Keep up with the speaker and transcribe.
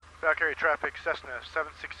Valkyrie traffic, Cessna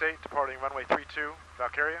 768 departing runway 32,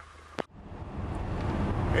 Valkyria.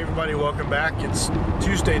 Hey everybody, welcome back. It's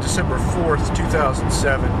Tuesday, December 4th,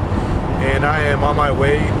 2007, and I am on my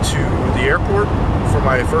way to the airport for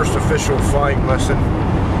my first official flying lesson.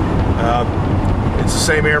 It's the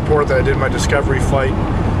same airport that I did my Discovery flight.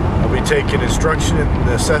 I'll be taking instruction in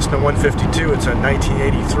the Cessna 152. It's a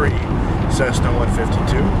 1983 Cessna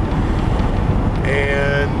 152.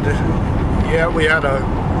 And yeah, we had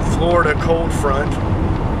a Florida cold front.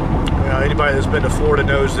 Anybody that's been to Florida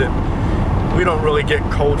knows that we don't really get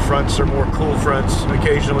cold fronts or more cool fronts.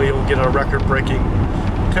 Occasionally you'll get a record-breaking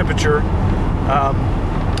temperature.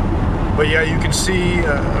 But yeah, you can see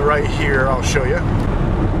right here, I'll show you.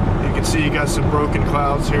 You can see you got some broken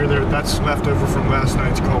clouds here. That's left over from last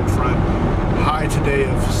night's cold front. High today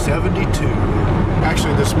of 72.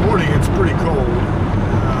 Actually, this morning it's pretty cold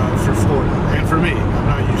for Florida, and for me. I'm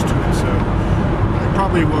not used to it, so I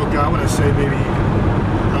probably woke up, I want to say maybe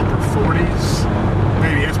upper 40s.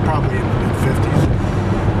 Maybe it's probably in the mid-50s.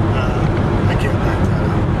 I can't back that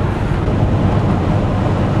up.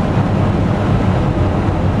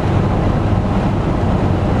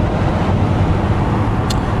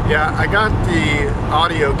 Yeah, I got the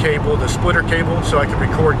audio cable, the splitter cable, so I can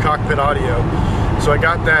record cockpit audio. So I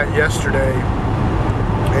got that yesterday,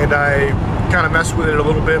 and I kind of messed with it a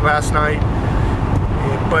little bit last night,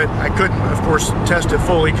 but I couldn't, of course, test it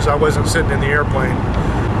fully because I wasn't sitting in the airplane.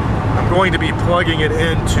 I'm going to be plugging it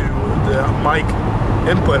into the mic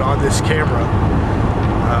input on this camera.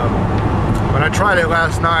 When I tried it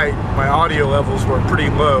last night, my audio levels were pretty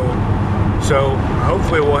low, so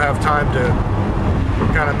hopefully we'll have time to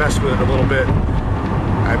kind of mess with it a little bit.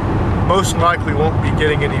 I most likely won't be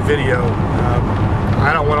getting any video.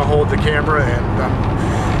 I don't want to hold the camera, and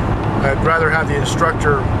I'd rather have the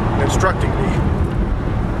instructor instructing me.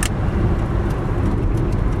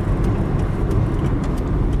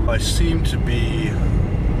 I seem to be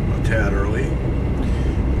a tad early.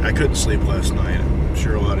 I couldn't sleep last night. I'm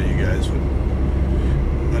sure a lot of you guys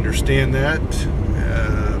would understand that.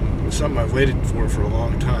 Something I've waited for a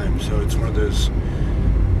long time, so it's one of those,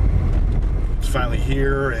 it's finally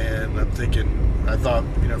here, and I'm thinking, I thought,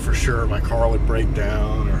 for sure my car would break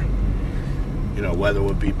down, or, weather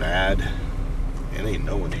would be bad, and ain't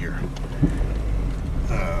no one here.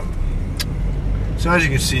 So as you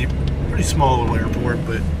can see, pretty small little airport,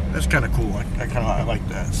 but that's kind of cool. I like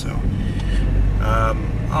that. So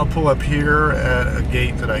I'll pull up here at a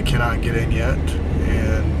gate that I cannot get in yet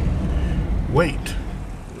and wait.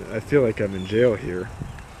 I feel like I'm in jail here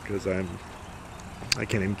because I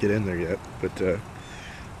can't even get in there yet. But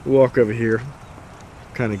we'll walk over here,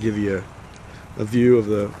 kind of give you a view of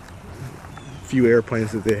the few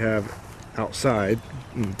airplanes that they have outside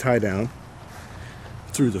and tie down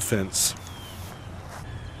through the fence.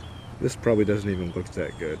 This probably doesn't even look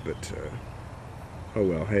that good, but oh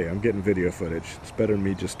well. Hey, I'm getting video footage. It's better than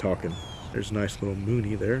me just talking. There's a nice little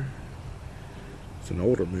Mooney there. It's an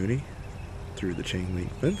older Mooney through the chain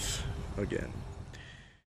link fence again.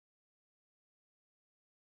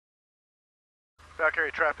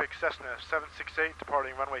 Valkyrie traffic, Cessna 768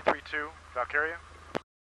 departing runway 32, Valkyria.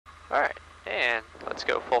 Alright, and let's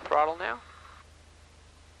go full throttle now.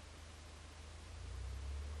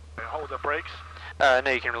 And hold the brakes. No,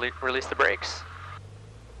 you can release the brakes.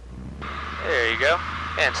 There you go.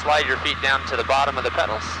 And slide your feet down to the bottom of the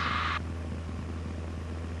pedals.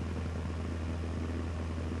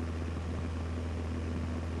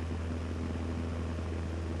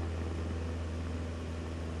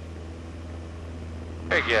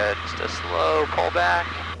 Very good. Just a slow pull back.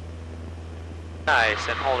 Nice,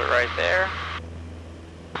 and hold it right there.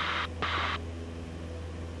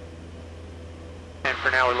 And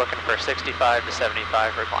for now we're looking for 65 to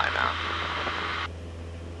 75 for climb out.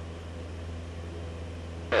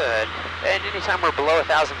 Good. And anytime we're below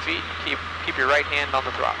 1,000 feet, keep your right hand on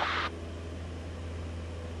the throttle.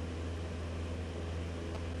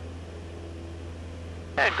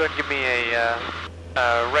 And go ahead and give me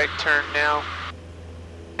a right turn now,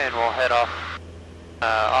 and we'll head off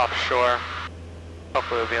offshore.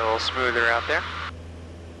 Hopefully it'll be a little smoother out there.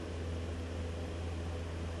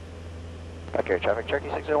 Valkyrie traffic, Cherokee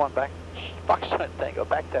 601 back, Foxtrot Tango,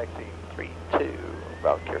 back taxi 32,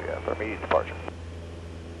 Valkyria for immediate departure.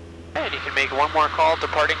 And you can make one more call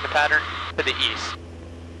departing the pattern to the east.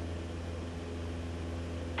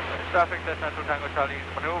 Traffic, Cessna 2 Tango Charlie is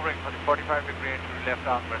maneuvering for the 45-degree entry left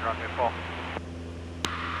downwind runway 4.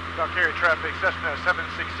 Valkyrie traffic, Cessna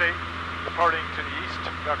 768 departing to the east,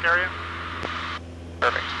 Valkyria.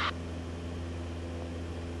 Perfect.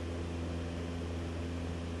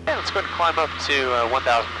 And let's go ahead and climb up to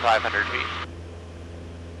 1,500 feet.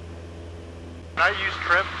 Can I use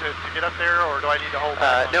trim to get up there, or do I need to hold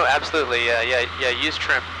back? No, absolutely. Yeah, use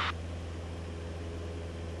trim.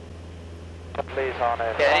 Please on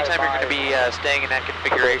it. Yeah, anytime you're going to be staying in that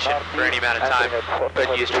configuration for any amount of time, go ahead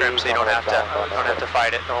and use trim so you don't have to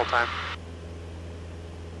fight it the whole time.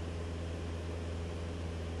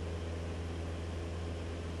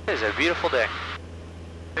 It is a beautiful day.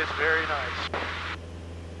 It's very nice.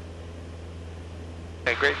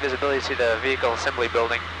 Okay, great visibility to the vehicle assembly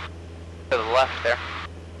building to the left there.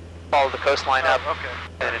 Follow the coastline up, okay.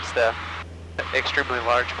 and it's the extremely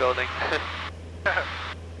large building.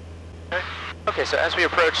 Okay. Okay, so as we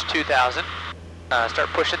approach 2000, start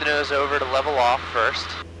pushing the nose over to level off first.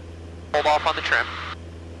 Hold off on the trim.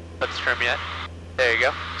 Let's trim yet. There you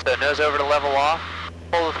go. So nose over to level off.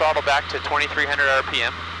 Pull the throttle back to 2300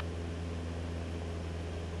 RPM.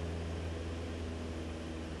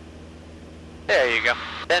 There you go.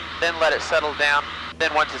 Then let it settle down.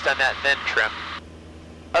 Then once it's done that, then trim.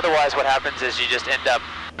 Otherwise what happens is you just end up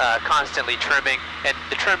constantly trimming, and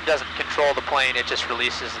the trim doesn't control the plane, it just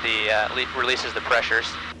releases the pressures.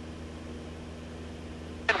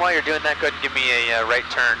 And while you're doing that, go ahead and give me a right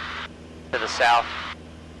turn to the south.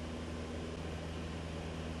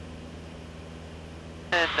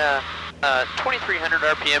 And 2300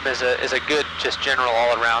 RPM is a good, just general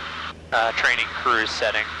all-around training cruise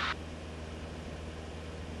setting.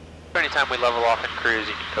 So anytime we level off in cruise,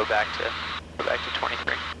 you can go back to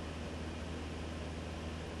 23.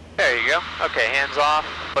 There you go. Okay, hands off.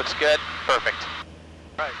 Looks good. Perfect.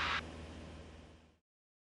 Right.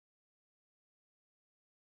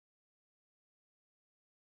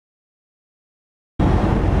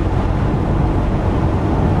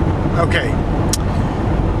 Okay.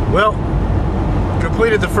 Well,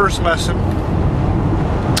 completed the first lesson.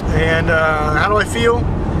 And how do I feel?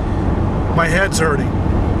 My head's hurting.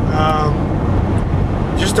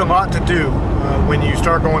 Just a lot to do when you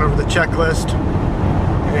start going over the checklist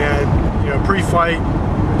and, you know, pre-flight,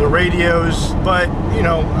 the radios, but, you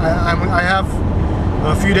know, I have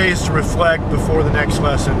a few days to reflect before the next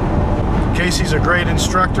lesson. Casey's a great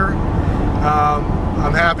instructor.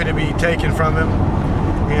 I'm happy to be taken from him,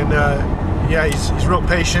 and yeah, he's real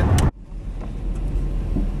patient.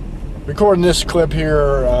 Recording this clip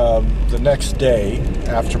here the next day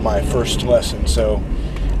after my first lesson, so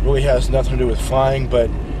really has nothing to do with flying, but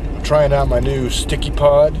I'm trying out my new sticky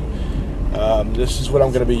pod. This is what I'm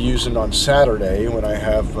going to be using on Saturday when I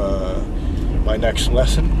have my next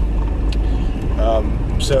lesson.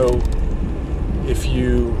 So if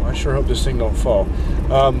you, I sure hope this thing don't fall.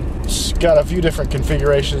 It's got a few different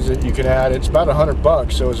configurations that you can add. It's about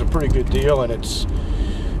 $100, so it's a pretty good deal, and it's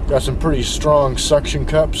got some pretty strong suction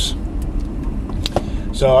cups,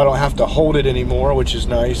 so I don't have to hold it anymore, which is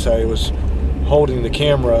nice. I was holding the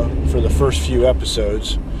camera for the first few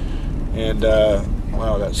episodes, and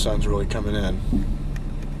wow, that sun's really coming in.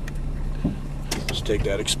 Let's take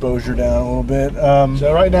that exposure down a little bit.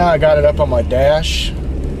 So right now I got it up on my dash.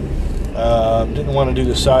 Didn't want to do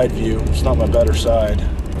the side view. It's not my better side.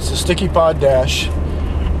 It's a sticky pod dash,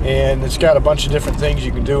 and it's got a bunch of different things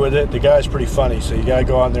you can do with it. The guy's pretty funny, so you gotta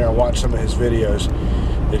go on there and watch some of his videos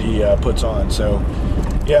that he puts on. So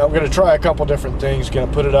yeah, I'm gonna try a couple different things. Gonna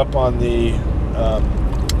put it up on the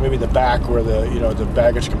maybe the back where the, you know, the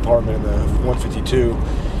baggage compartment in the 152.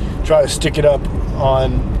 Try to stick it up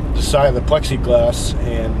on the side of the plexiglass,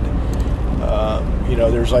 and you know,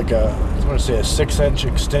 there's like I want to say a 6-inch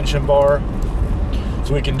extension bar,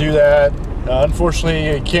 so we can do that.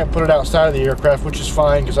 Unfortunately, you can't put it outside of the aircraft, which is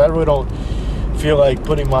fine, because I really don't feel like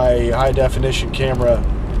putting my high definition camera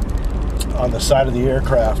on the side of the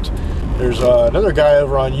aircraft. There's another guy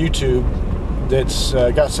over on YouTube that's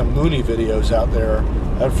got some Mooney videos out there.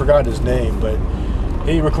 I forgot his name, but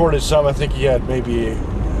he recorded some. I think he had maybe,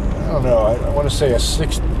 I don't know, I want to say a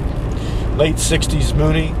late 60s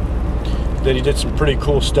Mooney, that he did some pretty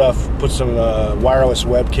cool stuff. Put some wireless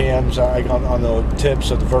webcams on the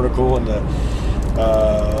tips of the vertical and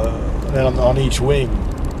then on each wing.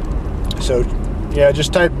 So yeah,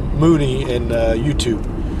 just type Mooney in YouTube,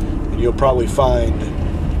 and you'll probably find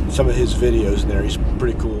some of his videos in there. He's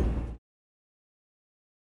pretty cool.